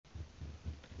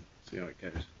See how it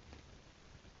goes.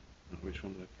 Oh, which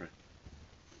one did I press?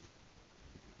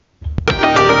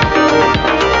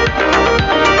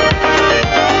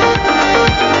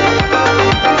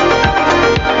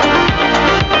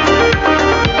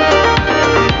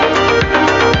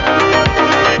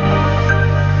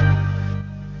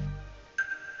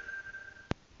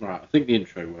 Right, I think the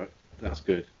intro worked. That's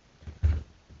good.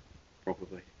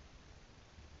 Probably.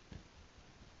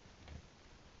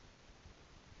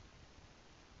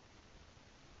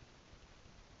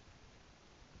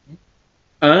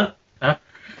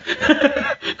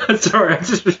 Sorry, I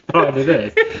just responded to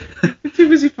this. He's too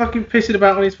busy fucking pissing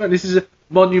about on his phone. This is a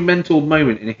monumental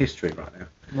moment in history right now.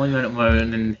 Monumental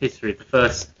moment in history. The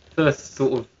first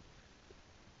sort of...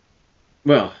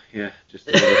 Well, yeah, just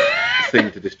another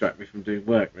thing to distract me from doing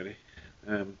work, really.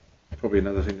 Probably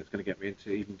another thing that's going to get me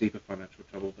into even deeper financial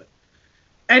trouble. But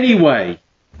anyway,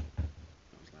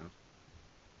 that was loud.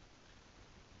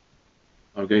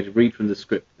 I'm going to read from the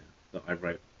script now that I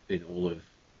wrote in all of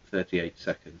 38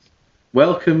 seconds.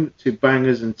 Welcome to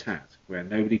Bangers and Tat, where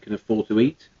nobody can afford to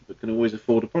eat, but can always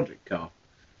afford a project car.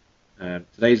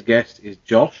 Today's guest is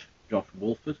Josh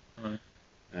Wolford. Right.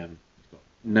 He's got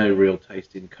no real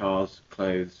taste in cars,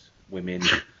 clothes, women,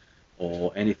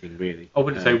 or anything really. I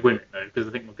wouldn't say women though, because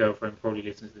I think my girlfriend probably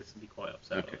listens to this and be quite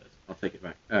upset Okay, about this. I'll take it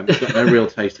back. He's got no real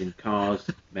taste in cars,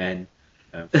 men,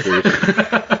 food.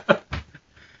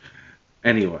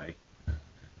 Anyway,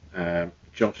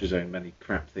 Josh has owned many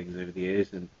crap things over the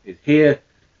years and is here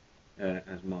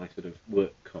as my sort of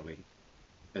work colleague,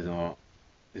 as our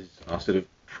sort of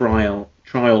trial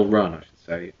run, I should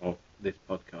say, of this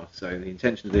podcast. So the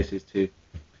intention of this is to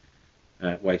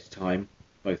waste time,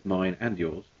 both mine and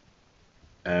yours,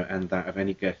 and that of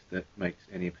any guest that makes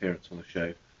any appearance on the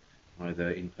show,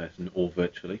 either in person or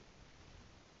virtually.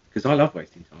 Because I love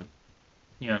wasting time.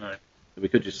 Yeah, I know. So we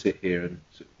could just sit here and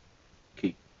sort of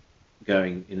keep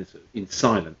going in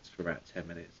silence for about 10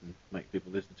 minutes and make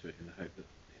people listen to it in the hope that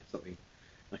something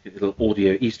like a little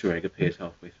audio Easter egg appears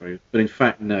halfway through. But in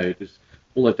fact, no, because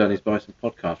all I've done is buy some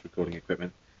podcast recording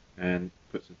equipment and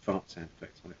put some fart sound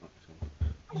effects on it like this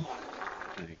one.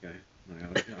 There you go.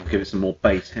 I'll give it some more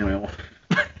bass. Here we are.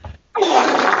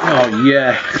 Oh,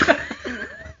 yeah.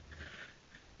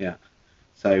 Yeah.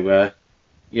 So,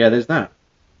 yeah, there's that.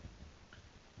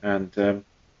 And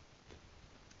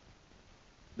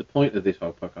the point of this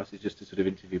whole podcast is just to sort of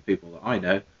interview people that I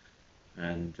know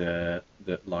and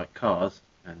that like cars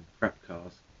and crap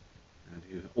cars and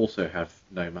who also have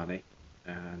no money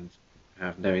and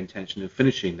have no intention of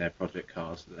finishing their project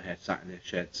cars that they have sat in their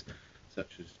sheds,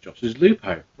 such as Josh's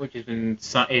Lupo. Which has been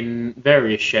sat in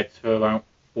various sheds for about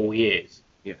 4 years.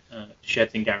 Yes.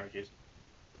 Sheds and garages.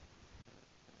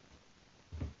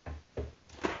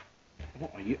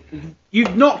 What are you?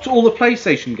 You've knocked all the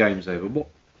PlayStation games over. What?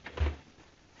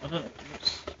 I don't know.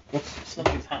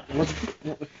 Something's happening.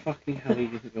 What the fucking hell do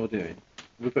you think you're doing?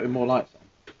 We're putting more lights on.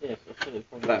 Yes, I should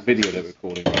have. That video they're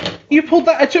recording. You pulled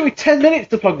that. It took me 10 minutes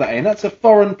to plug that in. That's a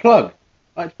foreign plug.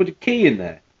 I had to put a key in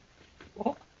there.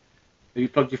 What? Have you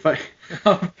plugged your phone?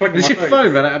 Has your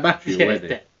phone run out of battery already?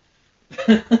 It's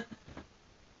dead.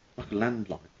 Like a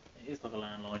landline. It is like a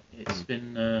landline. It's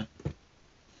been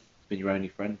your only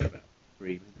friend for about 3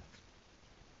 minutes.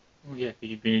 Well, yeah, because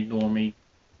you've been ignoring me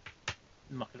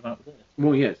mucking about with this.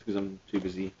 Well, yes, because I'm too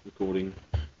busy recording.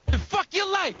 Fuck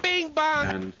your life, bing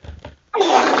bang! And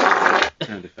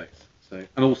sound effects. So,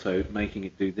 and also making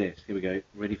it do this. Here we go.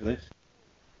 Ready for this?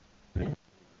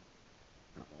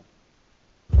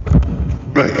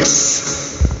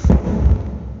 Bass. I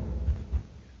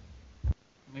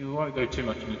mean, we won't go too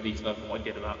much into detail of what I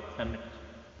did about 10 minutes.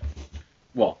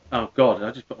 What? Oh God!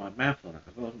 I just put my mouth on it,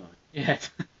 haven't I? Yes.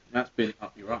 That's been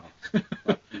up your ass.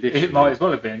 Like, It might as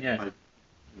well have been, yeah.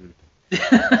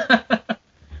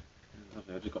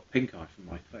 I just got pink eye from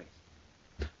my face.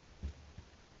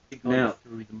 Now,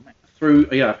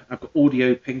 I've got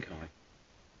audio pink eye.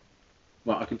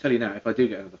 Well, I can tell you now, if I do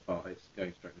get another fart, it's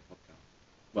going straight into the podcast.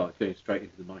 Well, it's going straight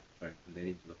into the microphone and then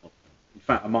into the podcast. In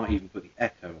fact, I might even put the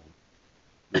echo on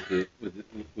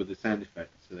with the sound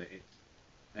effects so that it's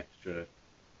extra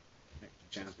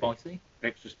jazzy. Spicy?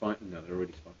 Extra spicy? No, they're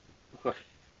already spicy. Okay.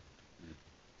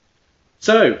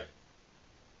 So,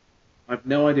 I've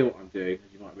no idea what I'm doing,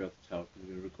 as you might be able to tell, because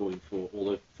we've been recording for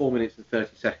all of 4 minutes and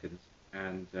 30 seconds,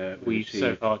 and we've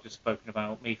so far just spoken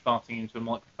about me farting into a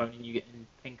microphone and you getting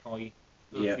pink eye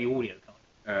of the audio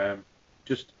kind.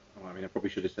 I probably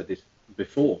should have said this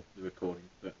before the recording,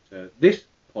 but this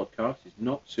podcast is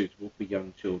not suitable for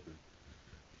young children,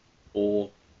 or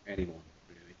anyone,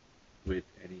 really, with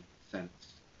any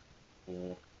sense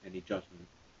or any judgment.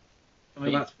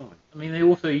 but that's fine. I mean, they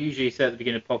also usually say at the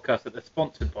beginning of the podcast that they're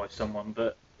sponsored by someone,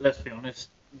 but let's be honest,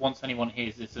 once anyone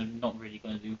hears this, they're not really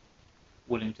going to be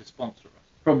willing to sponsor us.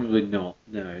 Probably not,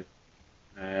 no.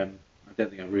 I don't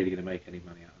think I'm really going to make any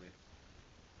money out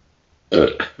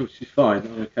of this. Which is fine,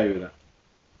 I'm okay with that.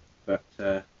 But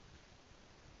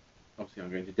obviously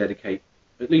I'm going to dedicate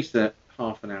at least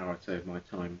half an hour or so of my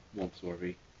time once or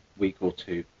every week or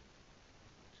two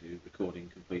to recording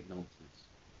complete nonsense.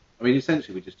 I mean,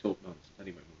 essentially we just talk nonsense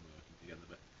anyway when we're working together,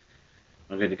 but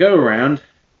I'm going to go around,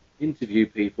 interview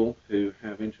people who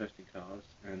have interesting cars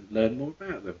and learn more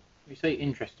about them. You say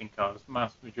interesting cars, the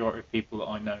vast majority of people that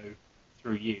I know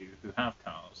through you who have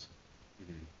cars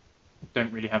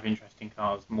don't really have interesting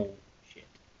cars, more shit.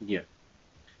 Yeah.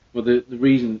 Well, the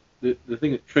reason, the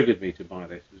thing that triggered me to buy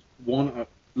this was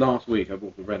last week I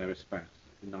bought the Renault Espace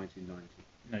in 1990.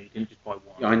 No, you didn't just buy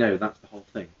one. Yeah, I know, that's the whole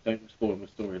thing. Don't spoil my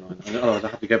storyline. Otherwise I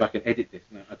have to go back and edit this.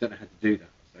 No, I don't know how to do that.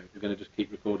 So we're going to just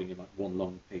keep recording in like one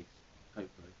long piece,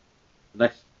 hopefully.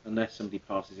 Unless somebody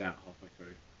passes out halfway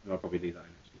through. I'll probably leave that in,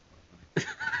 actually.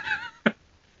 Quite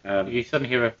funny. You suddenly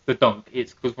hear the donk,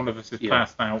 it's because one of us has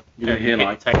passed out. You can hear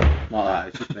like that,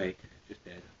 it's just me. Just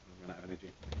dead. I'm run out of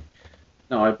energy.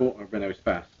 No, I bought a Renault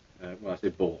Espace. Well, I say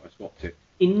bought, I swapped it.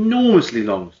 Enormously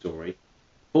long story.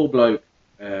 Poor bloke,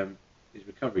 his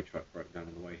recovery truck broke down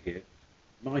on the way here.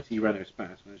 Mighty Renault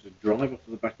Espace managed to drive off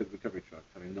of the back of the recovery truck,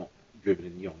 having not driven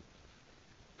in yonks.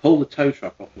 Pull the tow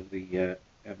truck off of the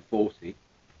M40,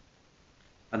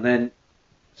 and then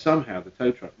somehow the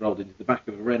tow truck rolled into the back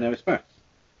of a Renault Espace.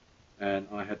 And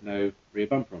I had no rear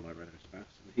bumper on my Renault Espace.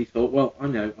 And he thought, well, I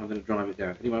know, I'm going to drive it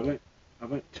down. Anyway, I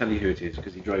won't tell you who it is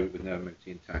because he drove it with no MOT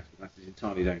and tax, but that's his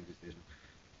entirely own decision.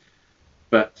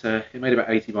 But it made about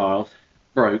 80 miles,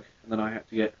 broke, and then I had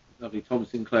to get lovely Tom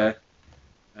Sinclair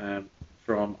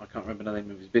from, I can't remember the name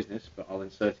of his business, but I'll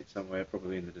insert it somewhere,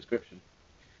 probably in the description.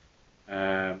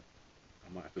 I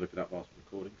might have to look it up whilst I'm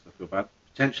recording because I feel bad.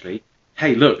 Potentially,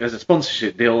 hey, look, there's a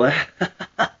sponsorship deal there.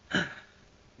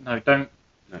 No, don't.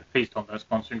 No. Please don't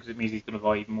sponsor him because it means he's going to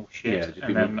buy even more shit. Yeah,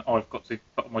 and then I've got to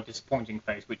put on my disappointing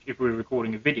face, which if we were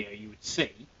recording a video you would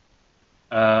see.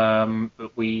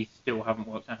 But we still haven't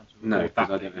worked out how to record No, that. because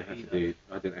I don't know how to do.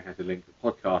 I don't know how to link the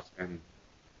podcast and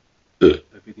a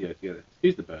video together.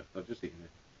 Excuse the burp. I've just eaten it.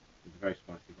 It's a very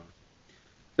spicy rice.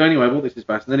 So anyway, I bought this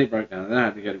Espace, and then it broke down, and then I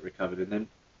had to get it recovered, and then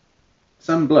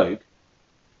some bloke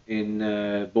in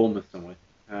Bournemouth somewhere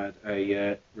had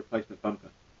a replacement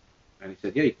bumper. And he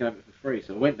said, yeah, you can have it for free.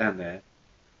 So I went down there,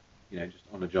 just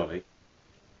on a jolly.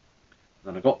 And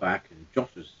then I got back, and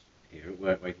Josh was here at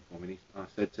work waiting for me. And I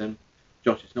said to him,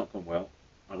 Josh, it's not gone well.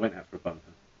 I went out for a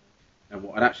bumper. And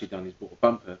what I'd actually done is bought a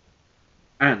bumper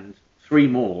and 3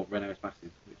 more Renault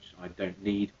Espaces, which I don't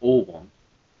need or want.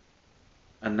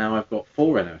 And now I've got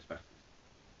 4 Renault Espaces.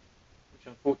 Which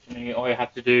unfortunately I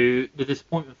had to do the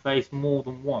disappointment face more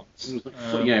than once. It was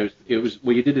like, it was.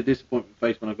 Well, you did a disappointment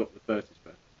face when I got the first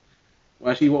Espace. Well,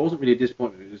 actually, what wasn't really a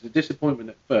disappointment. It was a disappointment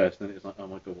at first, and then it was like, oh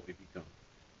my god, what have you done?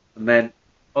 And then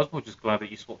I was more just glad that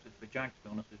you swapped it for the Jag, to be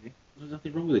honest with you. there's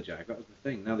nothing wrong with the Jag. That was the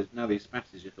thing. Now the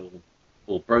Espace is just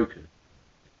all broken.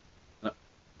 Oh,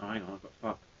 hang on, I've got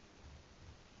fuck.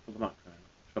 Put the microphone.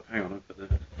 Hang on, I'll put the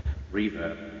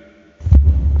reverb.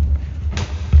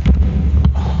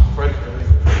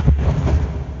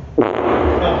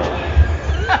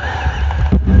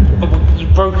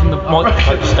 You've broken the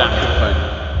microphone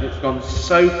stand. It's gone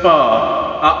so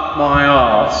far up my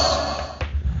arse.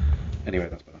 Anyway,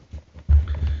 that's better.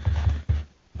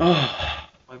 Oh,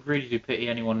 I really do pity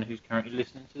anyone who's currently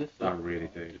listening to this. I really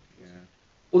do. Yeah.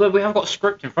 Although we have got a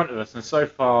script in front of us, and so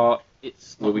far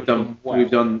it's not We've done. well. I've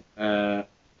done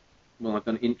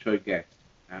intro guest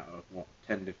out of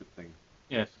 10 different things.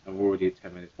 Yes. And we're already at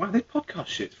 10 minutes. Wow, this podcast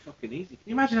shit's fucking easy. Can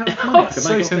you imagine how much money I could so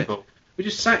make off simple. this? We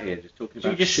just sat here just talking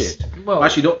about shit. Well,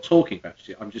 Actually, not talking about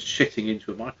shit. I'm just shitting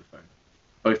into a microphone,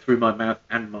 both through my mouth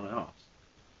and my arse.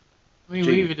 I mean,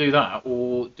 we either do that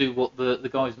or do what the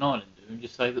guys in Ireland do and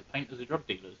just say that painters are drug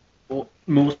dealers. Or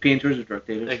Morse painters are drug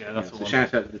dealers. There you go, that's the so one.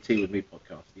 shout out to the Tea With Me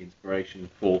podcast, the inspiration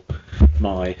for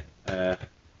my... why is there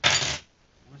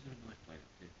a knife blade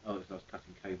up here? Oh, because I was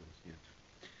cutting cables,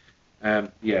 yeah.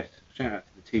 Yes, shout out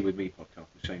to the Tea With Me podcast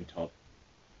with Shane Todd.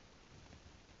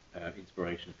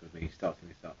 Inspiration for me starting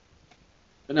this up.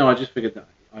 But no, I just figured that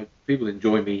people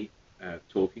enjoy me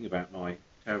talking about my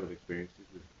terrible experiences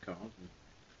with cars,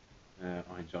 and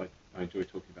I enjoy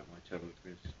talking about my terrible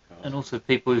experiences with cars. And also,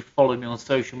 people who follow me on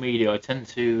social media, I tend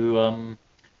to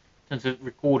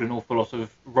record an awful lot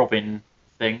of Robin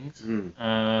things. And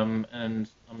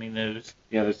I mean, there's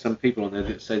some people on there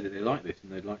that say that they like this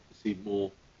and they'd like to see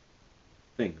more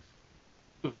things.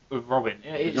 of Robin.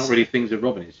 It's not really things of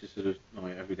Robin. It's just sort of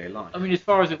like everyday life. I mean, as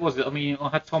far as it was, I mean, I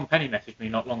had Tom Penny message me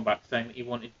not long back saying that he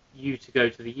wanted you to go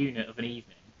to the unit of an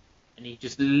evening, and he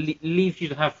just leaves you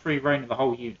to have free reign of the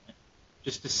whole unit,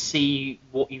 just to see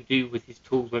what you do with his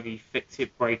tools, whether you fix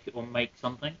it, break it, or make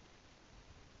something.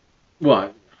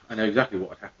 Well, I know exactly what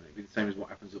would happen. It'd be the same as what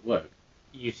happens at work.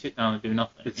 You sit down and do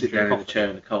nothing. You'd sit down in a chair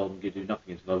in the cold and you do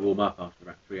nothing until I warm up after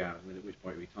about 3 hours, and then at which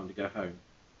point it would be time to go home.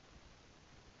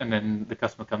 And then the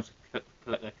customer comes to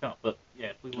collect their cup. But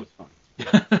yeah, we It's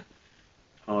fine.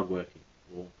 Hard working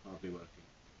or hardly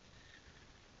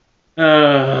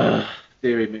working.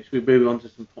 Theory mix. We move on to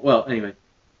some. Well, anyway,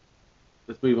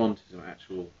 let's move on to some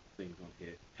actual things on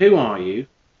here. Who are you?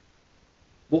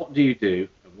 What do you do?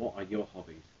 And what are your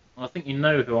hobbies? Well, I think you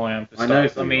know who I am for I know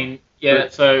starters. who I you mean, are. yeah.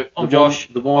 But So I'm Josh.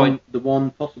 The one,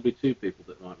 possibly two people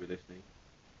that might be listening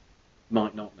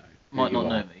might not know. Might not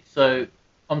know me. So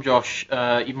I'm Josh.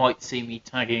 You might see me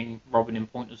tagging Robin in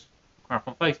pointers crap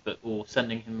on Facebook or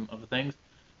sending him other things.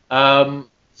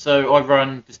 So I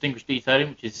run Distinguished Detailing,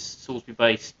 which is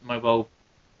Salisbury-based mobile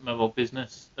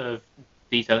business of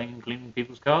detailing and cleaning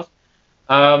people's cars.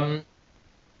 I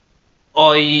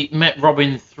met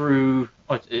Robin through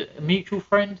a mutual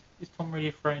friend. Is Tom really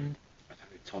a friend? I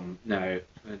don't know, Tom.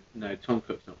 No. Tom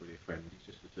Cook's not really a friend.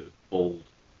 He's just a sort of bald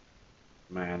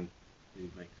man who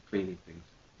makes cleaning things.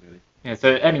 Really. Yeah.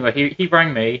 So anyway, he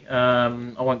rang me. I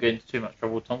won't get into too much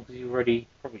trouble with Tom because he already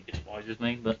probably despises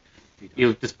me, but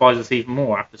he'll despise us even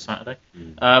more after Saturday.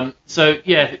 So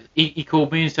yeah, he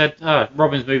called me and said,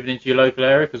 Robin's moving into your local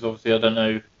area, because obviously I don't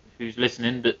know who's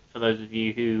listening, but for those of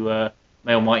you who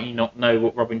may or might not know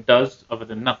what Robin does, other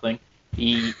than nothing,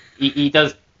 he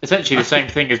does essentially the same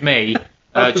thing as me,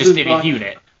 just in a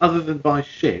unit. Other than buy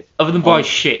shit.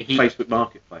 Facebook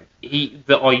Marketplace.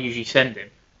 That I usually send him.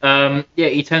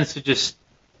 He tends to just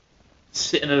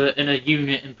sit in a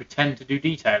unit and pretend to do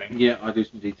detailing. Yeah, I do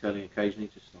some detailing occasionally,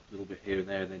 just like a little bit here and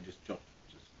there, and then just does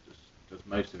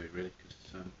most of it really, because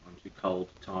I'm too cold,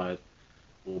 tired,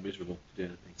 or miserable to do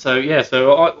anything.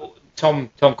 So Tom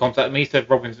contacted me, said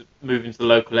Robin's moving to the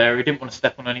local area, didn't want to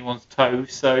step on anyone's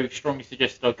toes, so strongly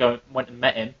suggested I went and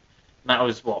met him. And that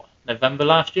was November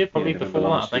last year, probably before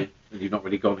that, I think. And you've not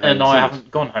really gone home and since. I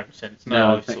haven't gone home since. No,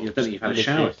 I don't think you've had a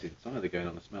shower since either, going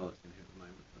on the smell that's in here at the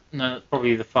moment. But... No, it's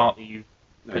probably the fart that you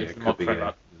put into the microphone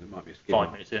about there might be a skid 5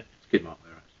 mark. minutes here. Skid mark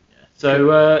there,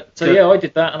 So actually. I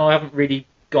did that, and I haven't really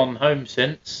gone home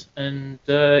since. And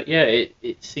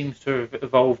it seems to have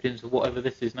evolved into whatever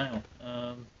this is now.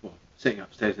 Sitting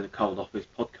upstairs in a cold office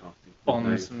podcasting.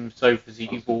 On some sofas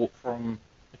that you bought from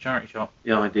a charity shop.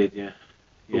 Yeah, I did, yeah.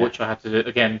 For which I had to,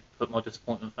 again, put my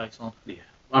disappointment face on. Yeah.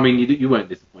 I mean, you weren't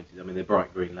disappointed. I mean, they're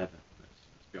bright green leather.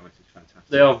 Let's be honest, it's fantastic.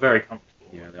 They are very comfortable.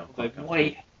 Yeah, they are quite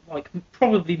comfortable.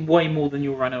 Probably way more than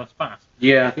your Renault Espace.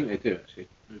 Yeah, I think they do, actually.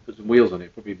 If we put some wheels on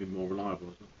it, probably be more reliable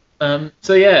as well.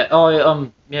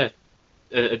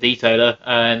 A detailer,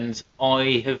 and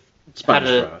I have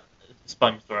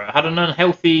Sponge thrower. I had an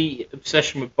unhealthy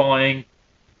obsession with buying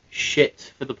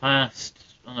shit for the past,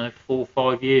 4 or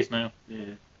 5 years now.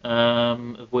 Yeah.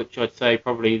 Of which I'd say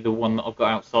probably the one that I've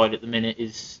got outside at the minute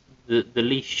is the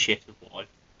least shit of what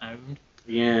I've owned.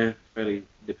 Yeah, fairly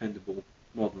dependable,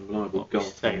 modern, reliable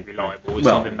Golf. Say reliable, it's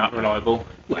not been that reliable.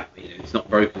 Well, it's not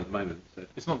broken at the moment. So.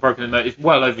 It's not broken at the moment, it's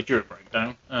well overdue a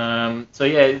breakdown.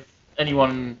 If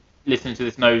anyone listening to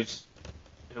this knows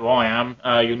who I am,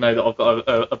 you'll know that I've got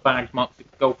a bagged Mark 6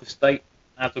 Golf estate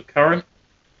as of current.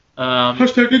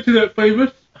 Hashtag internet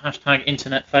famous. Hashtag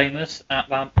internet famous at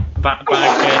that bag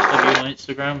JSW on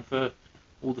Instagram for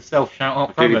all the self shout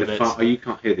out promo bits. You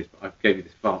can't hear this, but I gave you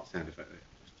this fart sound effect there.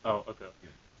 Oh, okay.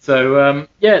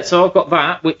 Yeah. So I've got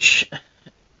that, which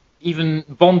even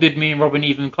bonded me and Robin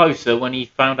even closer when he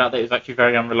found out that it was actually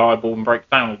very unreliable and breaks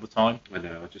down all the time. I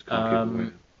know, I just can't keep it away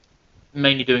now.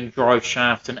 Mainly doing drive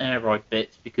shafts and air ride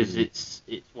bits because it's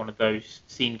one of those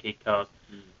scene kid cars.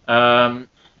 I've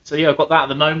got that at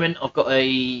the moment. I've got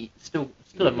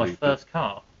still in my first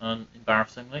car,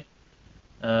 embarrassingly,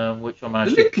 which I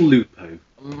managed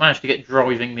to get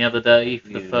driving the other day for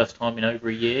the first time in over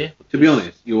a year. To be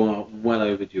honest, you are well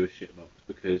overdue a shitbox,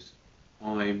 because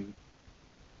am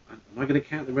I going to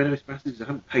count the Renault Espaces? I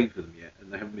haven't paid for them yet,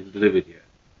 and they haven't been delivered yet,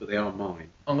 but they are mine.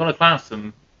 I'm going to class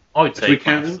them. I would say we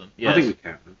count them? Yes. I think we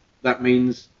count them. That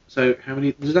means, so how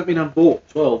many, does that mean I've bought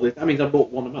 12? That means I bought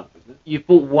one a month, isn't it? You've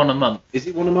bought one a month. Is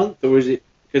it one a month, or is it,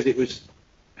 because it was,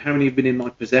 how many have been in my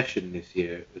possession this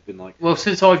year? It's been like... Well,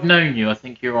 since I've known you, I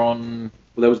think you're on...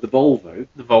 Well, there was the Volvo.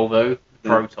 The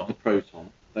Proton. The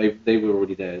Proton. They were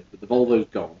already there, but the Volvo's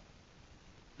gone.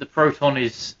 The Proton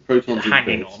is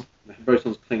hanging on. The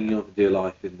Proton's clinging on for dear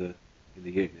life in the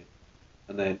unit.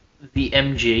 and then the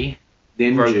MG.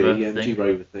 the MG, Rover the MG thing.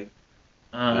 Rover thing.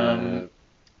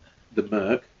 The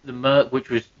Merc. The Merc, which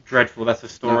was dreadful. That's a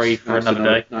story for another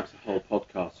day. That's a whole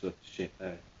podcast worth of shit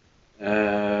there.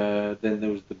 Then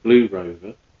there was the Blue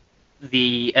Rover.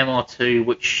 The MR2,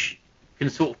 which can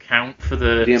sort of count for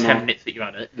the 10 minutes that you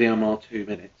had it. The MR 2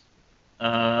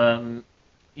 minutes.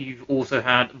 You've also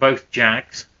had both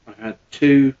Jags. I've had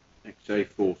 2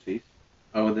 XJ40s.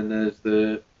 Oh, and then there's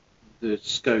the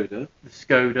Skoda. The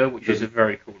Skoda, which is a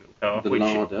very cool little car. The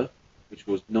Lada, which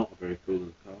was not a very cool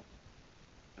little car.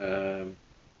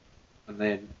 And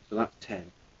then, so that's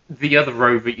 10. The other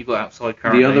Rover you got outside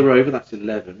currently. The other Rover, that's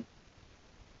 11.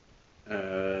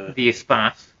 The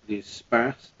Espace. The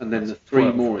Espace, and then the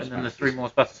 3 more Espaces. And then the 3 more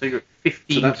Espaces, so you're at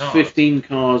 15 So that's cars. 15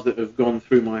 cars that have gone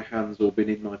through my hands or been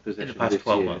in my possession in the past this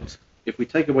 12 year. months. If we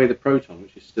take away the Proton,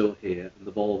 which is still here, and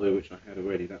the Volvo, which I had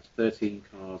already, that's 13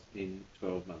 cars in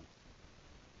 12 months.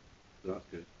 So that's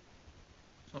good.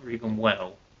 It's not really gone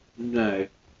well. No.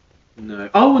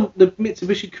 Oh, and the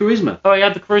Mitsubishi Charisma. Oh, you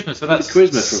had the Charisma, so that's the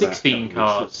Charisma 16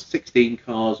 cars. 16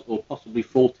 cars, or possibly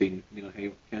 14, depending on how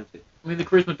you count it. I mean, the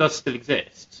Charisma does still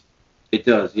exist. It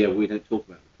does, yeah, we don't talk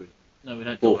about the Charisma. No, we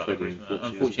don't talk about the Charisma.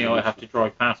 Unfortunately, I have to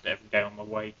drive past it every day on my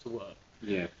way to work.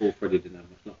 Yeah, poor Freddie didn't have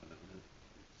much luck with that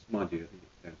one. Mind you, I think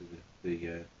it's down to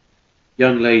the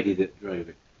young lady that drove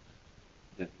it.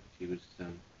 I don't think she was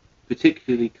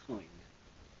particularly kind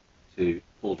to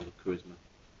poor little Charisma.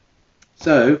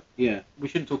 So, yeah. We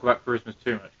shouldn't talk about Charismas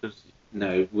too much, because...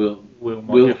 No, William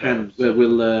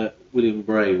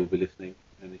Bray will be listening,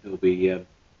 and he'll be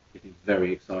getting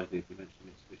very excited if we mention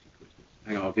Mitsubishi Charisma.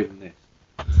 Hang on, I'll give him this.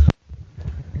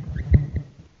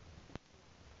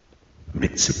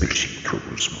 Mitsubishi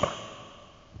Charisma.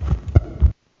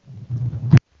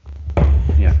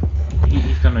 Yeah.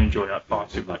 He's going to enjoy that far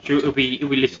too much. He'll be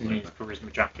listening in his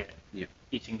Charisma jacket,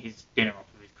 eating his dinner off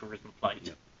of his Charisma plate.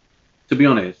 Yeah. To be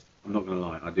honest, I'm not going to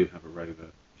lie, I do have a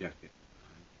Rover jacket.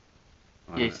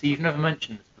 Yeah, so you've never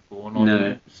mentioned this before, and no.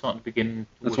 I'm starting to begin...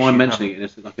 That's why I'm mentioning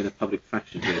it in a public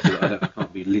fashion here, so that I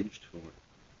can't be lynched for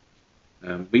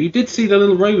it. But you did see the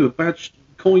little Rover badge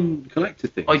coin collector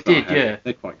thing. I did, yeah.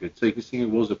 They're quite good, so you can see who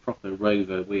was a proper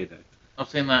Rover weirdo. I've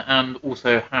seen that, and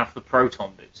also half the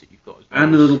Proton bits that you've got as well.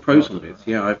 And the little Proton bits,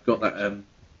 yeah. I've got that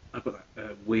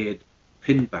weird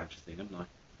pin badge thing, haven't I?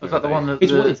 Is that the one that...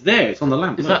 It's there, it's on the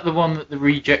lamp. Is that the one that the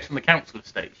rejects from the council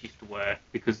estates used to wear?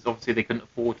 Because obviously they couldn't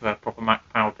afford to have proper Mac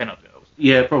Power pin-up girls.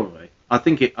 Yeah, probably. I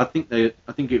think it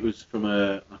was from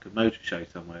a motor show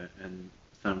somewhere, and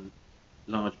some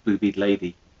large boobied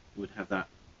lady would have that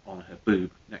on her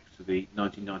boob next to the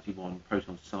 1991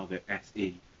 Proton Saga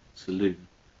SE saloon.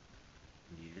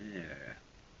 Yeah.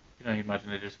 You know, you imagine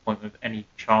the disappointment of any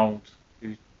child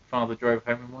whose father drove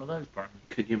home in one of those brands.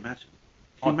 Could you imagine?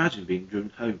 Can you imagine being driven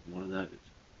home from one of those?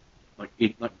 Like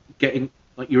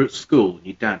you're at school and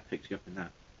your dad picks you up in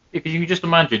that. Because you can just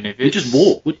imagine if it's... You'd just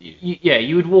walk, wouldn't you? Yeah,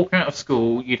 you would walk out of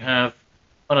school, you'd have,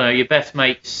 I don't know, your best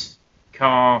mate's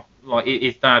car, like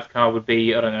his dad's car would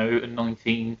be, I don't know, a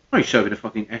 19... Oh, he's shoving a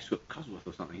fucking Cosworth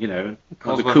or something, you know,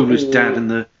 Cosworth, the coolest dad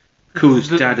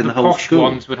in the whole posh school.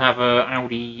 Ones would have a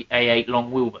Audi A8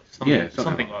 long wheelbase,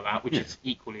 something like that, which is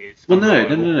equally as... Well, no,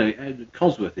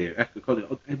 Cosworth here,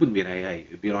 it wouldn't be an A8,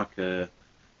 it would be like a...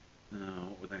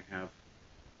 what would they have?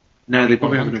 No, they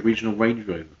probably have an original Range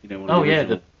Rover, you know, one of the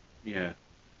original... Yeah.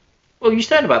 Well, you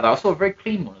said about that, I saw a very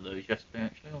clean one of those yesterday,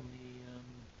 actually, on the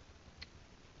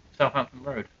Southampton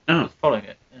Road. Oh. I was following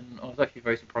it, and I was actually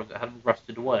very surprised it hadn't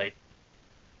rusted away.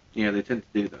 Yeah, they tend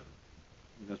to do that.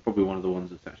 That's probably one of the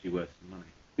ones that's actually worth some money.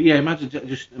 But yeah,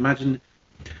 imagine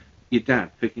your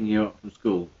dad picking you up from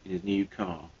school in his new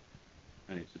car,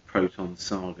 and it's a Proton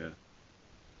Saga.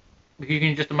 You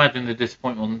can just imagine the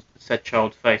disappointment on said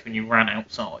child's face when you ran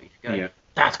outside, going, yeah.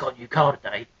 Dad's got a new car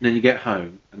today. And then you get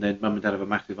home, and then Mum and Dad have a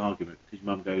massive argument, because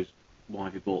your mum goes, why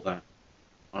have you bought that?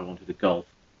 I wanted a Golf.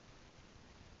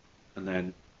 And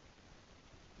then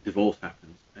divorce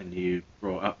happens, and you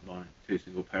brought up by 2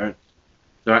 single parents.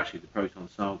 So actually, the Proton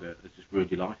Saga has just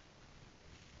ruined your life.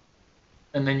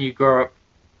 And then you grow up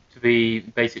to be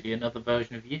basically another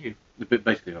version of you. A bit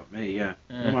basically like me, yeah.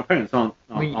 Well, my parents aren't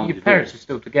your divorced. parents are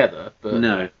still together, but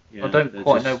no, yeah, I don't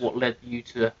quite know what led you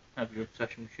to have your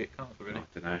obsession with shit cars, really. I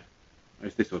don't know.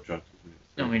 It's this or drugs, isn't it?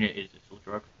 So, I mean, it is this or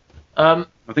drug. I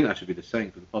think that should be the same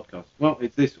for the podcast. Well,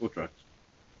 it's this or drugs.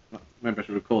 Maybe I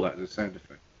should recall that as a sound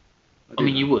effect. I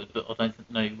mean, you would, but I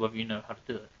don't know whether you know how to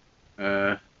do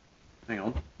it. Hang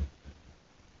on.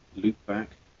 Loop back.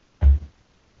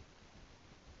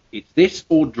 It's this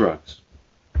or drugs.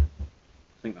 I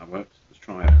think that works. Let's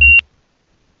try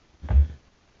it.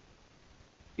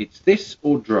 It's this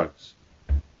or drugs.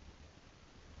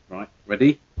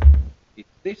 Ready? It's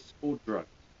this or drugs.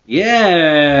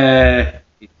 Yeah!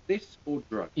 It's this or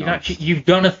drugs. You've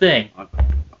done a thing.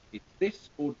 It's this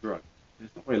or drugs.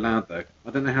 It's not very loud though.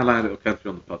 I don't know how loud it'll come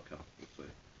through on the podcast.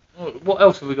 We'll see. What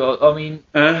else have we got? I mean,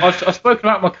 I've spoken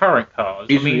about my current cars.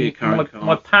 I mean,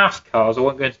 my past cars, I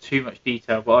won't go into too much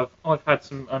detail, but I've had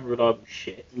some unreliable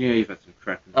shit. Yeah, you've had some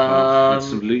crap in the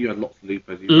past. You had lots of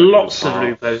loopos. Lots of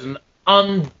loopos. An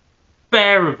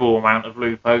unbearable amount of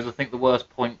loopos. I think the worst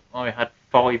point I had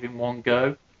 5 in one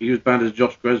go. He was bad as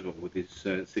Josh Greswell with his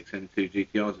 6M2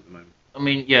 GTRs at the moment. I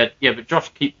mean, yeah, but Josh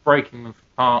keeps breaking them for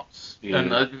parts. Yeah.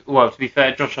 And well, to be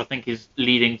fair, Josh I think is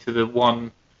leading to the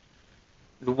one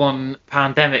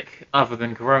pandemic other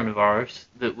than coronavirus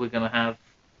that we're going to have,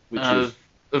 which is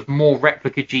of more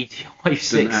replica GTI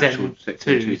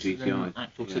 6M2s than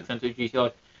actual 6M2 GTI.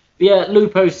 But yeah,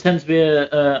 loopos tend to be an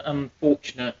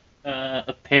unfortunate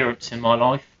appearance in my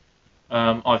life.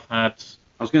 I've had.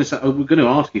 I was going to say, we're going to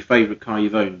ask you favourite car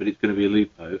you've owned, but it's going to be a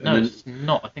Lupo. No, it's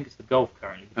not. I think it's the Golf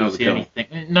currently. The Golf.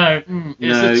 No,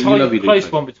 it's a tight,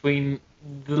 close one between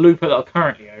the Lupo that I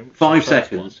currently own. 5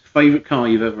 seconds. Favourite car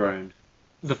you've ever owned?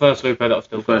 The first Lupo that I've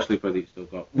still got. The first Lupo that you've still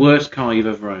got. Worst car you've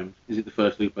ever owned? Is it the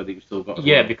first Lupo that you've still got?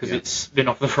 Yeah, because it's been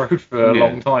off the road for a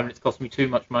long time and it's cost me too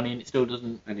much money and it still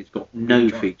doesn't. And it's got no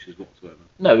features whatsoever.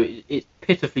 No, it's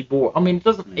pitifully boring. I mean,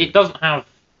 it doesn't have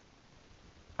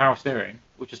power steering,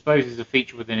 which I suppose is a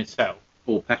feature within itself.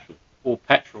 Or petrol.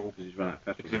 Because he's run out of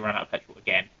petrol. Because he ran out of petrol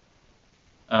again.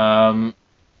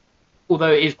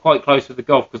 Although it is quite close to the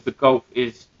Golf, because the Golf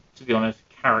is, to be honest,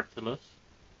 characterless.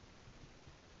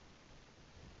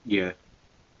 Yeah.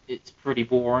 It's pretty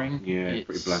boring. Yeah, it's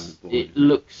pretty bland and boring. It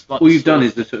looks like... All you've done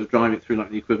is to sort of drive it through like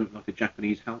the equivalent of like a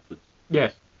Japanese Halfords.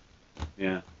 Yes.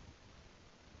 Yeah.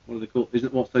 What are they called?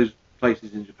 What's those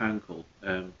places in Japan called?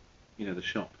 The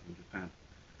shop in Japan.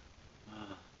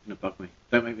 It's going to bug me.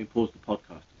 Don't make me pause the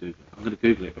podcast to Google it. I'm going to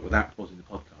Google it, but without pausing the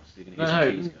podcast, so you're going to hear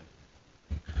some keys go.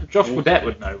 Josh Woodette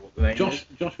would know what the name is.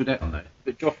 Josh Woodette will know.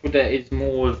 But Josh Woodette is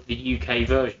more of the UK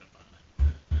version of that.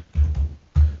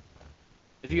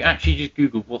 Have you actually just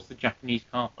Googled what's the Japanese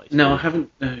car place? No, I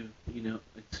haven't. No,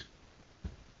 it's...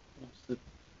 What's the...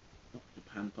 Not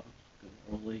Japan, but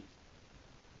all these.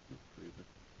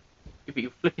 Yeah, but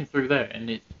you're flicking through there, and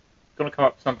it's going to come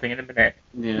up with something in a minute,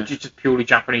 which is just purely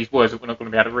Japanese words that we're not going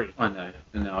to be able to read. I know.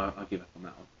 No, I'll give up on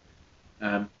that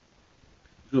one.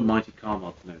 Sure Mighty Car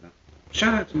Mods know that.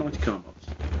 Shout out to Mighty Car Mods.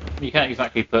 You can't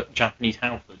exactly put Japanese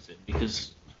Halfords in,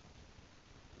 because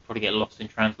you'll probably get lost in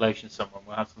translation somewhere.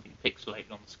 We'll have something pixelated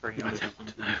on the screen. I don't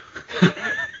want to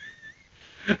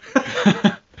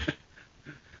know.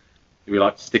 We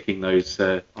like sticking those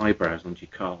eyebrows onto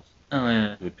your cars. Oh,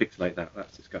 yeah. We pixelate that.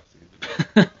 That's disgusting.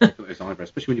 Put those eyebrows,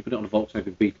 especially when you put it on a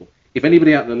Volkswagen Beetle. If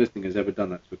anybody out there listening has ever done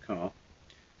that to a car,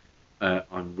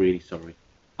 I'm really sorry.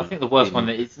 I think the worst one,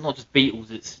 it's not just Beetles,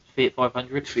 it's Fiat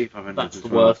 500. Fiat 500 That's the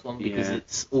worst one, because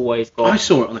it's always got... I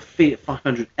saw it on a Fiat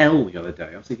 500L the other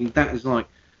day. I was thinking, that's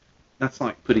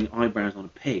like putting eyebrows on a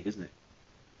pig, isn't it?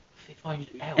 Fiat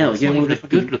 500L? It's not even a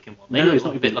good-looking one. They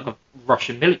look a bit like a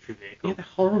Russian military vehicle. Yeah, they're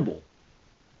horrible.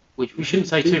 Which we shouldn't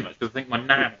say too much, because I think my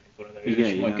nan is one of those.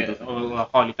 I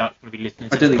highly doubt she's going to be listening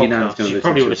to this podcast. She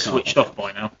probably would have switched off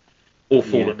by now, or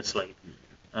fallen asleep.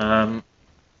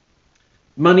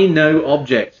 Money, no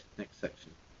object. Next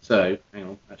section. So, hang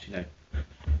on. Actually,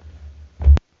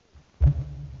 no.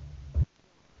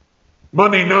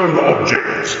 Money, no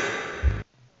object.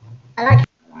 I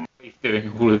like he's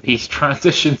doing all of these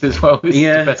transitions as well. This is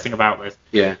the best thing about this.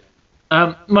 Yeah.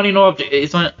 Money, no object.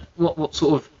 Is that what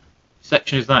sort of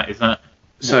section is that? Is that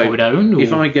so what I would own? Or?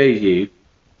 If I gave you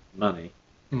money,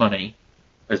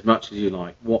 as much as you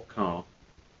like, what car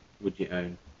would you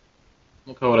own?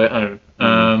 What car would I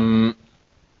own?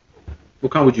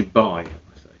 What car would you buy?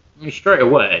 I mean, straight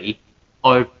away,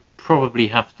 I'd probably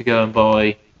have to go and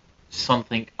buy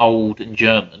something old and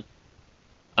German.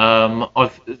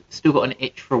 I've still got an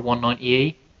itch for a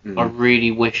 190E. I really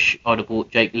wish I'd have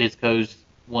bought Jake Lisco's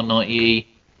 190E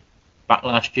back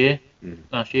last year.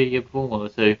 Year before, one or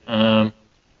two.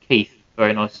 Keith,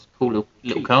 very nice, cool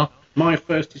little car. My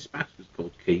first dispatch was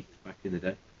called Keith back in the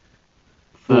day.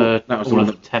 That was the one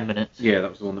that 10 minutes. Yeah,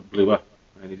 that was the one that blew up.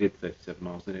 I only did 37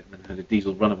 miles in it, and then had a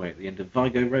diesel runaway at the end of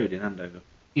Vigo Road in Andover.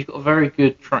 You've got a very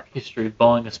good track history of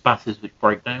buying Aspatas which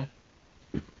break down.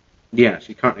 Yeah,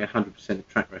 actually, currently 100%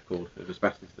 track record of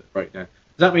Aspatas that break down.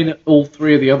 Does that mean that all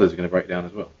 3 of the others are going to break down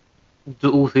as well?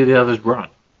 Do all 3 of the others run?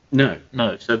 No.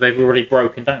 No, so they've already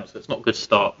broken down, so it's not a good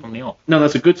start from the off. No,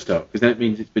 that's a good start, because then it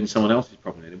means it's been someone else's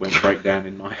problem and it won't break down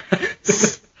in my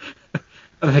hands.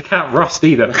 And they can't rust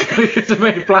either, because they're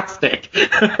made of plastic.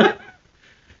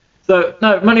 So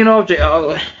no, money and object.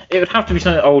 It would have to be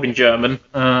something old in German.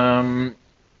 I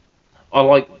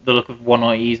like the look of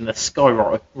 190s and they're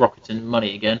skyrocketing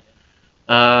money again.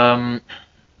 An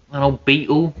old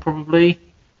Beetle probably.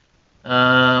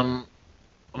 I mean,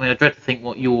 I dread to think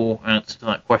what your answer to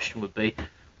that question would be.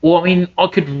 Well, I mean, I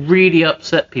could really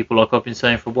upset people, like I've been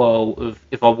saying for a while. Of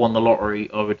if I won the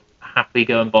lottery, I would happily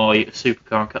go and buy a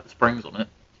supercar and cut the springs on it.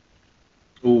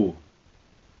 Ooh.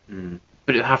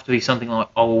 But it would have to be something like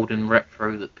old and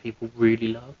retro that people really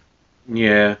love.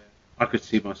 Yeah, I could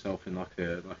see myself in like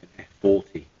an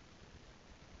F40,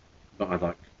 but I'd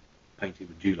like paint it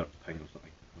with Dulux paint or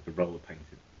something, like a roller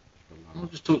painted. I'll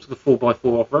just talk to the 4x4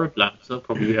 off-road lads. They'll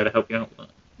probably be able to help you out with that.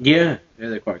 Yeah,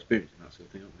 they're quite experienced in that sort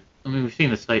of thing, aren't they? I mean, we've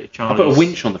seen the state of I Charlie's... put a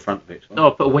winch on the front of it.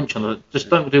 No, I put a winch on the... Just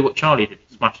don't do what Charlie did.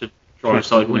 Smash the driver's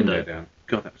side window down.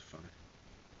 God, that was funny.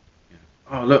 Yeah.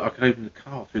 Oh, look, I can open the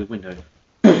car through the window.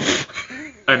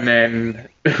 And then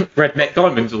redneck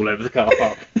diamonds all over the car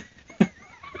park.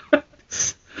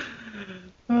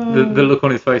 The look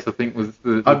on his face, I think, was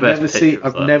the best picture.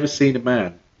 I've never seen a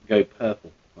man go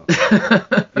purple.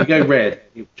 You go red,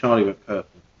 Charlie went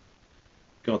purple.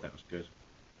 God, that was good.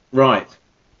 Right,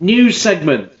 news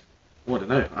segment. Oh, I don't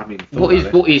know. I mean, what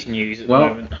is news at the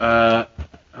moment? I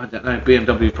don't know.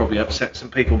 BMW probably upset some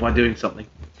people by doing something.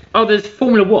 Oh, there's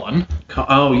Formula 1.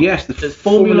 Oh yes, there's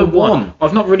Formula 1.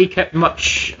 I've not really kept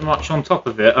much on top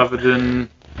of it, other than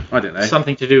I don't know,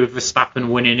 something to do with Verstappen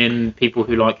winning and people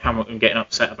who like Hamilton getting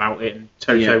upset about it, and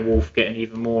Toto Wolff getting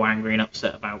even more angry and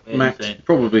upset about it. Max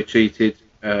probably cheated.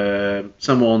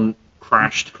 Someone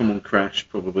crashed. Someone crashed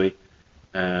probably.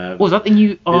 Was that the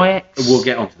new iX? We'll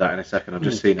get onto that in a second. I've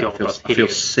just seen it. I feel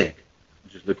sick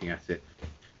just looking at it.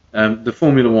 The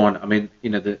Formula 1. I mean, you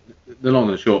know, the long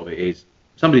and the short of it is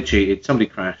somebody cheated, somebody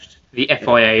crashed. The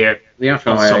FIA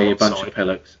a bunch of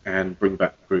pellets and bring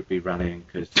back Group B rallying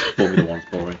because Formula 1's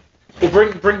boring.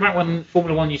 Well, bring back when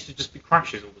Formula 1 used to just be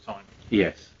crashes all the time.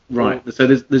 Yes. Right, so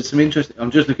there's some interesting... I'm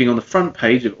just looking on the front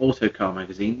page of Autocar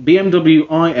magazine. BMW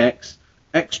iX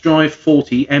xDrive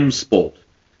 40 M Sport.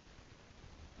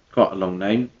 Quite a long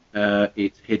name.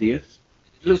 It's hideous.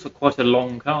 It looks like quite a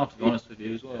long car, to be honest with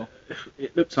you, as well.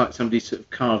 It looks like somebody sort of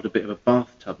carved a bit of a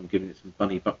bathtub and given it some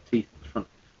bunny buck teeth at the front.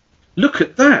 Look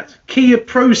at that! Kia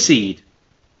Proceed.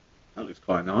 That looks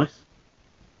quite nice.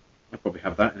 I'll probably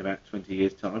have that in about 20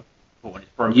 years' time. When it's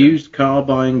broken. Used car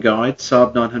buying guide,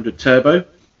 Saab 900 Turbo.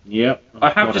 Yep. I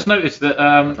have just noticed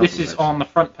that this is on the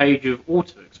front page of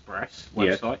Auto Express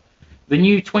website. Yeah. The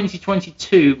new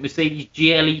 2022 Mercedes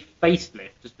GLE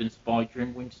facelift has been spied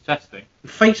during winter testing.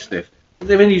 Facelift?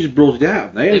 They've only just brought it out,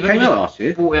 haven't they? It came out last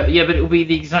year. Yeah, but it will be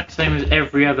the exact same as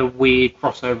every other weird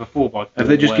crossover 4x4. Have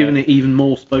they just given it even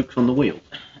more spokes on the wheels?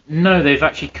 No, they've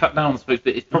actually cut down the spokes,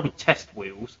 but it's probably test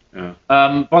wheels. Oh.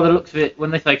 By the looks of it,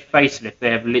 when they say facelift, they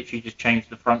have literally just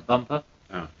changed the front bumper.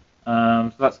 Oh.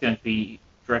 So that's going to be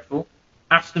dreadful.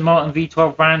 Aston Martin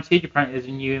V12 Vantage, apparently there's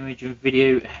a new image and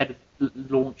video ahead of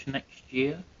launch next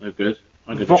year. Oh, good.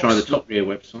 I'm going to try the Top Gear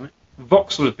website.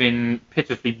 Vauxhall have been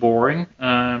pitifully boring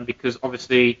because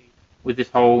obviously with this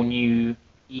whole new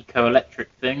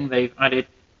eco-electric thing, they've added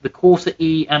the Corsa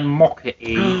E and Mocha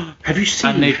E. Have you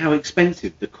seen how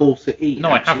expensive the Corsa E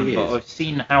No, I haven't, but I've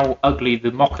seen how ugly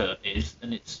the Mocha is,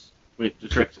 and it's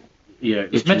dreadful. Yeah,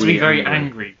 it's meant to be very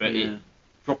angry, but it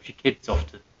drops your kids off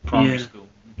to primary school.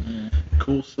 Yeah.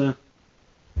 Corsa.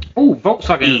 Oh,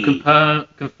 Volkswagen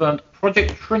confirmed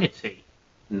Project Trinity.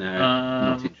 No,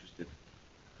 not interested.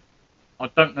 I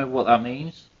don't know what that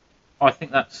means. I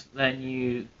think that's their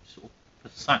new sort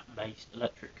of Passat-based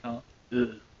electric car.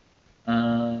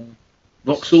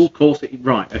 Vauxhall Corsa E.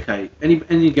 Right, okay.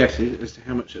 Any guesses as to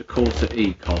how much a Corsa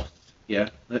E costs? Yeah,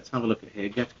 let's have a look at here.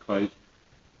 Get a quote.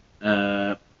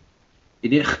 That's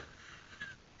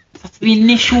the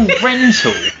initial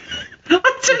rental. I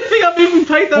don't think I've even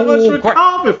paid that much for a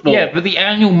car before. Yeah, but the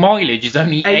annual mileage is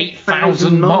only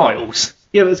 8,000 miles.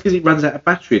 Yeah, but it's because it runs out of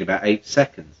battery in about 8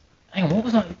 seconds. Hang on, what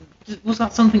was that? Was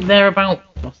that something there about?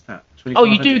 What's that? Oh,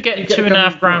 you do get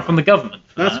 £2,500 from the government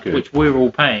for That's that, good. which we're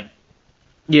all paying.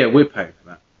 Yeah, we're paying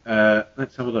for that.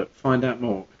 Let's have a look. Find out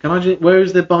more. Where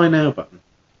is the buy now button?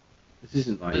 This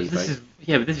isn't like eBay.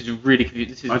 But this is really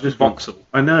confusing. This is Vauxhall.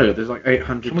 I know. There's like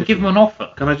 800. Can we give them an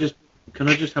offer? Can I just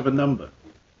have a number?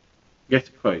 Get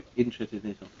a quote. Interested in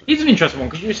this offer. Here's an interesting one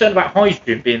because you were saying about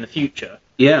hydrogen being the future.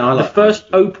 Yeah, I like the first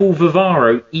Opel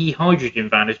Vivaro e-hydrogen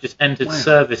van has just entered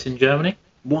service in Germany.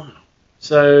 Wow.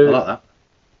 So I like that.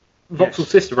 Vauxhall's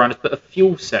sister brand has put a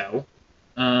fuel cell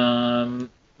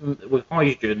with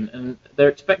hydrogen, and they're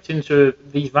expecting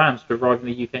these vans to arrive in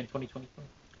the UK in 2023.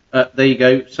 There you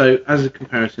go. So as a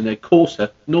comparison, a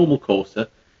Corsa, normal Corsa,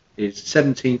 is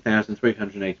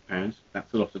 £17,380.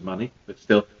 That's a lot of money, but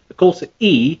still. The Corsa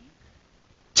E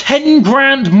 10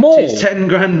 grand more. is 10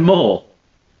 grand more.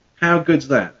 How good's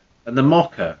that? And the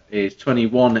Mocha is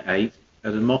 21.8,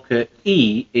 and the Mocha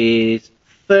E is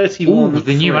 31. Ooh,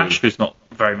 the new Astra's not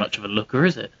very much of a looker,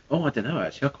 is it? Oh, I don't know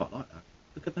actually. I quite like that.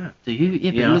 Look at that. Do you?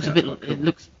 Yeah, but Yeah, it looks a bit. cool. It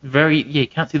looks very. Yeah, you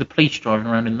can't see the police driving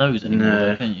around in those anymore,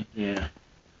 though, can you? Yeah.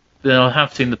 But I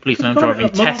have seen the police now driving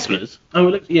Teslas. Oh,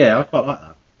 it looks. Yeah, I quite like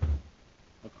that.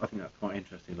 I think that's quite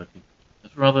interesting looking.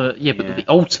 It's rather. Yeah, but Yeah. the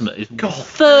Ultimate is God,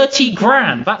 30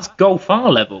 grand. That's Golf R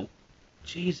level.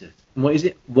 Jesus. And what is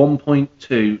it?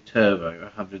 1.2 turbo,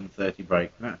 130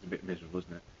 brake. That's a bit miserable,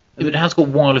 isn't it? Yeah, but it has got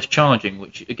wireless charging,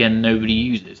 which again nobody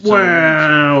uses. So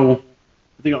Wow. Have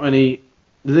they got any?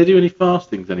 Do they do any fast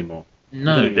things anymore?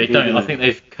 No, they don't. I think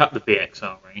they've cut the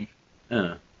BXR range.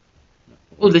 Oh.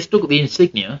 Well, they've still got the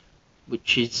Insignia,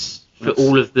 which is for Let's-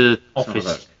 all of the let's have a look.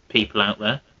 office people out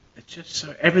there. It's just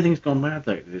so everything's gone mad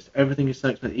lately. Everything is so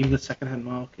expensive, even the second-hand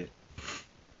market.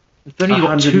 They've only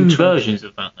got 2 120. versions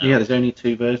of that now. Yeah, there's only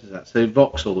 2 versions of that. So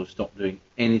Vauxhall have stopped doing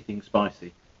anything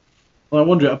spicy. Well, I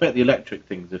wonder. I bet the electric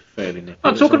things are fairly nippy.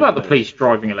 I'm talking about the police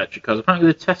driving electric cars. Apparently,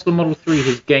 the Tesla Model 3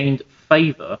 has gained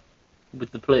favour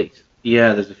with the police.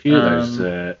 Yeah, there's a few of those.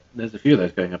 There's a few of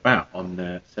those going about on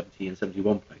 70 and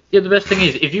 71 plates. Yeah, the best thing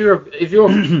is if you're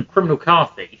a criminal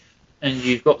car thief and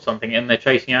you've got something and they're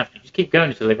chasing after you, just keep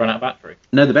going until they run out of battery.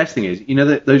 No, the best thing is, you know,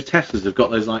 that those Teslas have got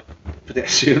those like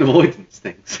pedestrian avoidance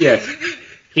things. Yes.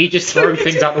 You just throw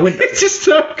things out the window. It's just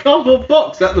a cardboard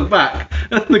box at the back,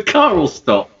 and the car will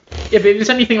stop. Yeah, but if it's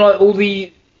anything like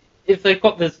if they've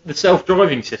got the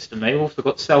self-driving system, they've also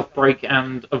got self-brake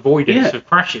and avoidance of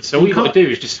crashes. So all you've got to do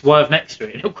is just swerve next to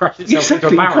it and it'll crash itself Exactly.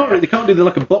 into a barrier. They can't do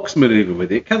like a box maneuver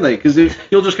with it, can they? Because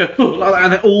you'll just go like that,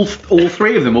 and then all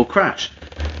 3 of them will crash.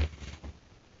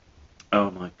 Oh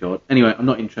my god. Anyway, I'm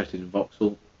not interested in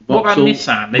Vauxhall. What about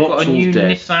Nissan? They've got a new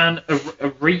dead. Nissan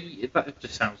That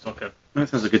just sounds like That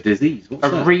sounds like a disease. What's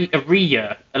that? a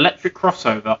Ria electric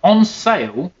crossover on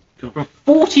sale God. for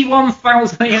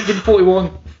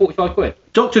 41,845 quid.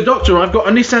 Doctor, I've got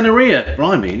a Nissan Ariya.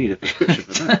 Blimey, you need a prescription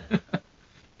for that.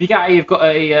 Bugatti have got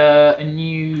a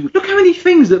new. Look how many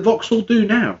things that Vauxhall do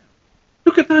now.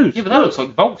 Look at those. Yeah, but that looks like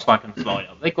Volkswagen's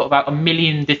lineup. They've got about 1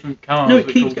 million different cars. No, it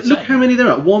which are all keeps. the Look same. how many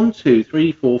there are. 1, 2,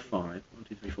 3, 4, 5. 1,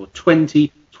 2, 3, 4.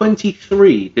 20,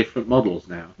 23 different models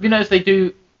now. You notice they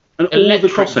do And all the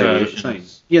electric crossovers are the same.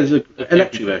 versions Yeah, there's an of electric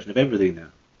everything. version of everything now.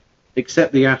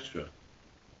 Except the Astra.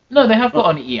 No, they have got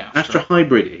an E-Astra. Astra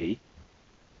Hybrid E.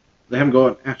 They haven't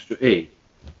got an Astra E.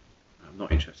 I'm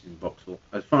not interested in Vauxhall.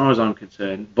 As far as I'm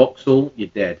concerned, Vauxhall, you're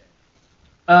dead.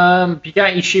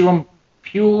 Bugatti Chiron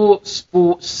Pure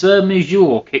Sport Sur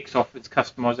Mesure kicks off its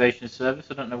customization service.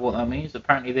 I don't know what that means.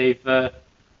 Apparently they've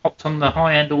hopped on the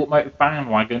high-end automotive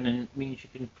bandwagon, and it means you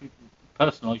can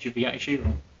personalise your Bugatti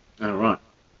Chiron Oh, right.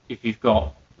 if you've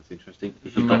got That's interesting.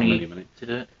 If the you've got money money. to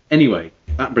do it. Anyway,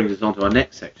 that brings us on to our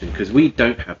next section, because we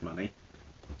don't have money,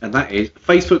 and that is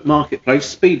Facebook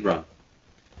Marketplace Speedrun.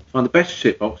 Find the best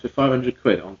shitbox for 500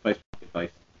 quid on Facebook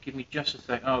Marketplace. Give me just a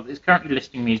sec. Oh, it's currently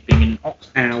listing me as being in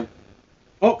Oxford. Ow.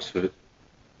 Oxford?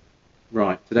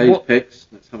 Right, today's picks.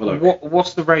 Let's have a look.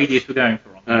 What's the radius we're going for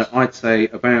on this? I'd say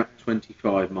about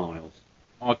 25 miles.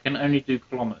 I can only do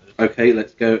kilometres. Okay,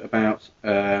 let's go about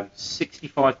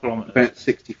 65 kilometres. about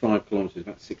 65 kilometres,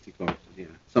 about 60 kilometres, yeah,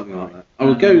 something like that. I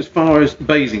will go as far as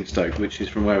Basingstoke, which is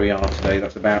from where we are today.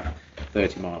 That's about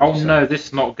 30 miles. Oh or so. no, this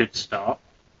is not a good start.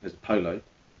 There's a Polo.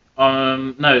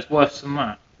 No, it's worse than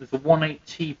that. There's a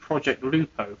 180 Project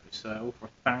Lupo for sale for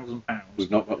 £1,000.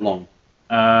 We've not got long.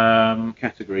 Um,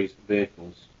 Categories,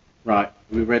 vehicles. Right, are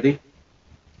we ready?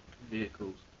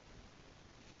 vehicles.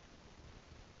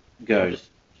 Go. Just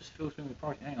filtering the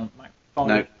price. Hang on, Mac. 5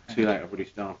 No, too late. I've already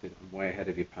started. I'm way ahead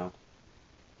of you, pal.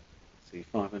 Let's see,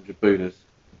 500 booners.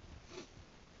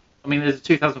 I mean, there's a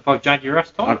 2005 Jaguar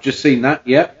S-Type. I've just seen that.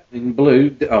 Yep, in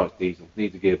blue. Oh, it's diesel.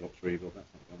 Needs a gearbox rebuild. That's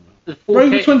not gone well. The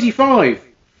Rover 25.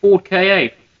 Ford KA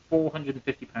for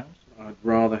 £450. I'd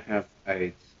rather have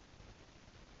AIDS.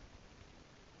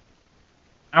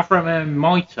 Alfa Romeo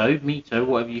Mito,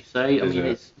 whatever you say. I mean,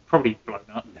 it's probably blown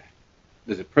up. No.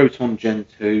 There's a Proton Gen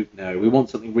 2. No, we want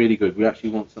something really good. We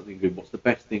actually want something good. What's the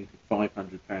best thing for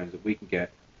 £500 that we can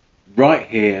get right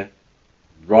here,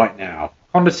 right now?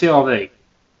 Honda CR-V.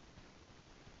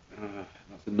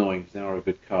 That's annoying because they are a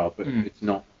good car, but it's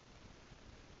not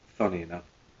funny enough.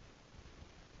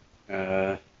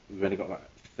 We've only got like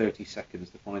 30 seconds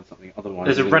to find something. Otherwise,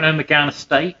 There's a Renault Megane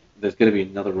Estate. There's going to be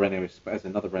another Renault Espace. There's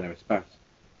another Renault Espace.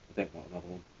 I don't want another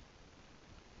one.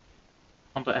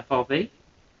 Honda FRV.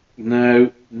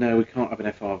 No, we can't have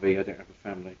an FRV. I don't have a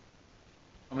family.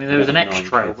 I mean, there was an Nine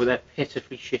X-Trail, kids. but they're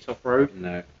pitifully shit off-road.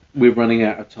 No. We're running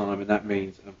out of time, and that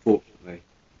means, unfortunately,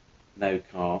 no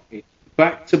car. It's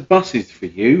back to buses for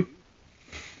you.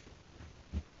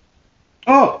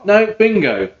 Oh, no,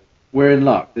 bingo. We're in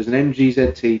luck. There's an MG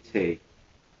ZTT.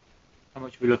 How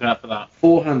much are we looking at for that?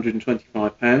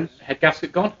 £425. Head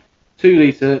gasket gone? 2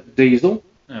 litre diesel.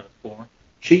 No, that's boring.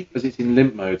 Cheap as it's in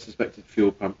limp mode, suspected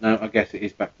fuel pump. No, I guess it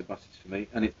is back to buses for me,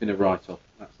 and it's been a write-off.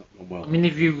 That's not gone well. I mean,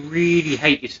 if you really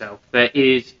hate yourself, there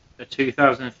is a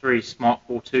 2003 Smart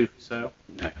 42 for sale.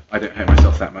 No, I don't hate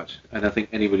myself that much, and I think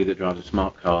anybody that drives a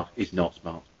smart car is not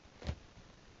smart.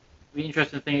 The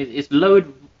interesting thing is it's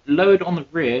lowered on the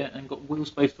rear and got wheel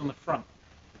space on the front.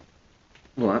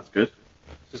 Well, that's good.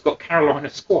 So it's got Carolina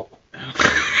squat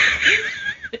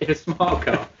in a smart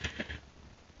car.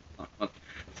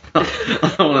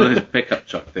 One of those pickup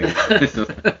truck things.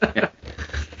 Yeah.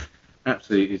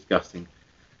 Absolutely disgusting.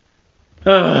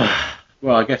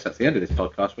 Well, I guess that's the end of this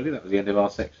podcast, really. That was the end of our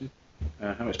section.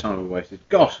 How much time have we wasted?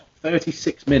 Gosh,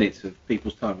 36 minutes of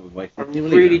people's time we've wasted. I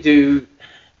really do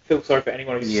feel sorry for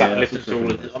anyone who's sat and listened to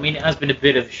all of this. I mean, it has been a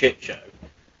bit of a shit show.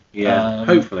 Yeah,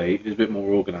 hopefully it's a bit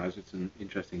more organised with some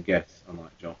interesting guests,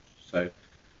 unlike Josh. So,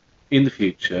 in the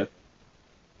future,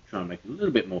 try and make it a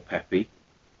little bit more peppy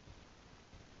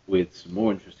with some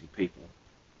more interesting people.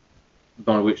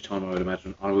 By which time I would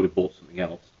imagine I would have bought something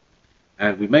else,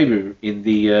 and we may be in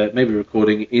the maybe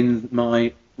recording in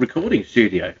my recording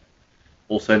studio,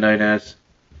 also known as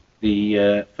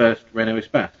the first Renault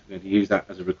Espace. I'm going to use that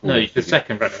as a recording. No, it's the studio.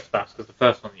 second Renault Espace, because the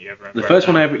first one that you ever. The first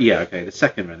one I ever, yeah, okay, the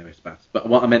second Renault Espace. But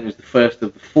what I meant was the first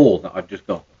of the 4 that I've just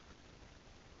got.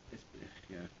 It's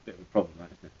a bit of a problem, that,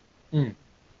 isn't it?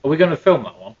 Are we going to film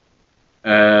that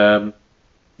one?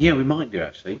 Yeah, we might do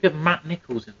actually. We get Matt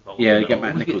Nichols involved. Yeah, in we get that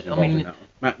Matt one. Nichols involved in that one.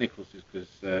 Matt Nichols is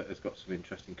because has got some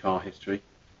interesting car history,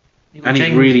 You've got and he's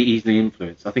James- really easily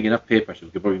influenced. I think enough peer pressure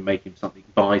we could probably make him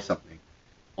buy something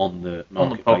on the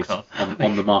marketplace,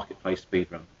 on the marketplace speed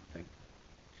run. I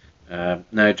think.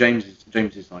 No, James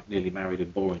is like nearly married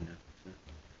and boring now. So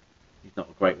he's not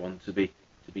a great one to be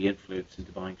influenced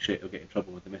into buying shit or get in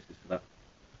trouble with the missus for that.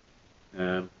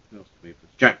 Who else do we have?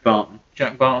 Jack Barton.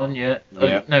 Jack Barton, yeah.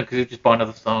 Yeah. No, because he'll just buy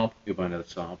another Saab. He'll buy another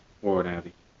Saab or an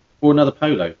Audi or another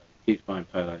Polo. Keeps buying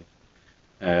Polos.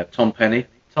 Tom Penny.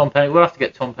 Tom Penny. We'll have to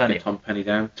get Tom Penny. Get Tom Penny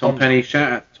down. Tom Penny.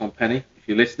 Shout out to Tom Penny if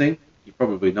you're listening. You're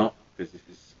probably not because this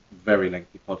is a very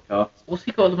lengthy podcast. What's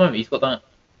he got at the moment? He's got that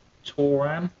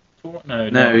Touran.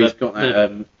 No, he's got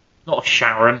that. Not a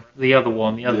Sharon. The other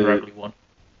one. The other ugly one.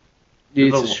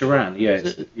 It's a Charan. Yeah,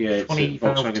 it's a 20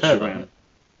 Volkswagen turbo?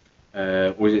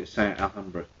 Charan. Or is it Seat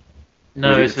Alhambra?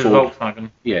 No, Or it's is a it Ford?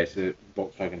 Volkswagen Yeah, it's a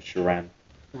Volkswagen Charan.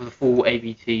 with a full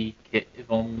ABT kit, if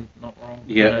I'm not wrong.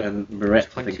 Yeah, And and Moret,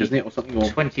 I think, isn't it, or something? a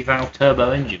 20 valve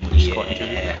turbo engine, which is quite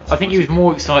interesting. I think he was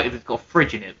more excited that it's got a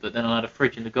fridge in it, but then I had a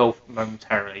fridge in the Golf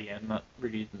momentarily, and that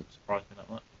really didn't surprise me that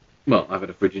much. Well, I've had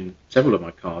a fridge in several of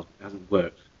my cars, but it hasn't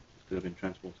worked because I've been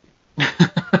transporting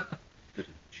it.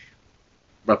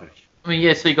 Rubbish. I mean,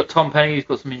 yeah, so you got Tom Penny, who's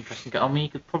got some interesting. I mean, you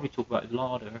could probably talk about his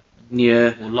larder.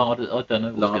 Yeah. Or larder, I don't know.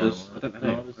 What's Larders. going on. I don't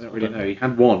know. Larders, I don't really know. He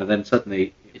had one, and then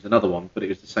suddenly it was another one, but it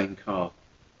was the same car.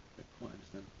 I don't quite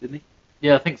understand, didn't he?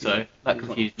 Yeah, I think so. That It was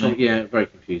confused like- me. Yeah, very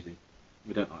confusing.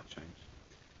 We don't like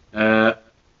change.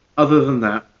 Other than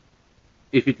that,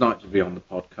 if you'd like to be on the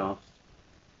podcast,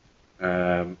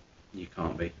 you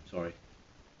can't be. Sorry.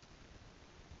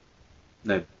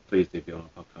 No, please do be on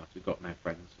a podcast. We've got no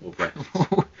friends or guests.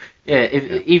 Yeah,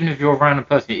 even if you're a random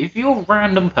person. If you're a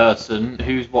random person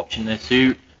who's watching this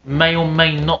who may or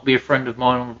may not be a friend of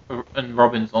mine and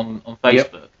Robin's on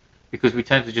Facebook, because we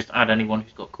tend to just add anyone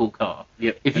who's got a cool car.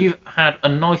 Yep. If you've had a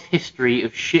nice history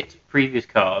of shit previous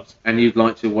cars, And you'd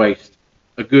like to waste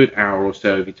a good hour or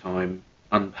so of your time,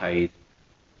 unpaid,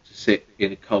 to sit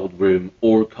in a cold room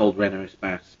or a cold Renault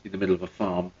Espace in the middle of a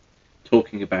farm,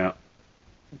 talking about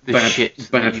the shit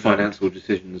that bad you've financial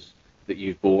decisions that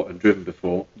you've bought and driven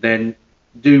before, then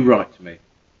do write to me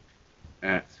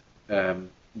at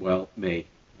me.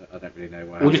 I don't really know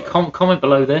why. Or just comment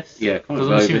below this. Yeah, comment Because I'm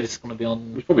below assuming this. this is going to be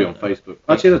on. It's probably on Facebook.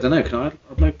 Actually, I don't know. Can I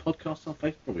upload podcasts on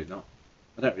Facebook? Probably not.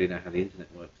 I don't really know how the internet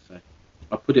works. So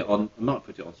I might put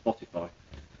it on Spotify.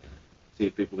 See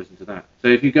if people listen to that. So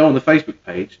if you go on the Facebook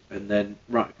page and then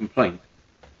write a complaint.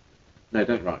 No,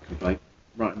 don't write a complaint.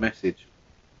 Write a message.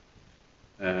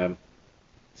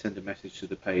 Send a message to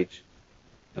the page.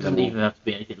 It doesn't even have to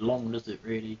be anything long, does it?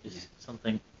 Really, just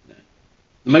something. No.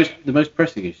 The most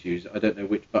pressing issues. I don't know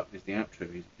which button is the outro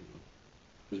music in them.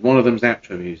 Because one of them's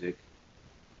outro music,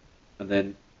 and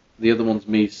then the other one's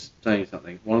me saying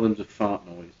something. One of them's a fart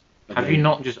noise. Have you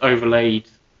not just overlaid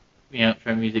the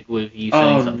outro music with you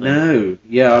saying Oh something. no!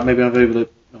 Yeah, maybe I've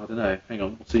overlooked. I don't know. Hang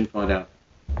on, we'll soon find out.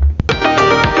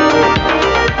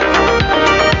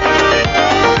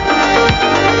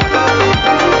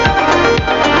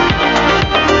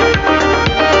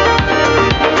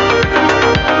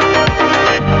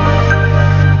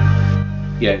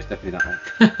 Yeah, it's definitely that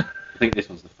one. I think this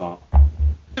one's the fart.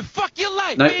 Fuck your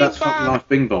life. No, Bing that's bong. fucking life.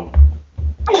 Bing bong.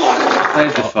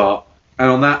 There's the fart.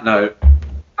 And on that note,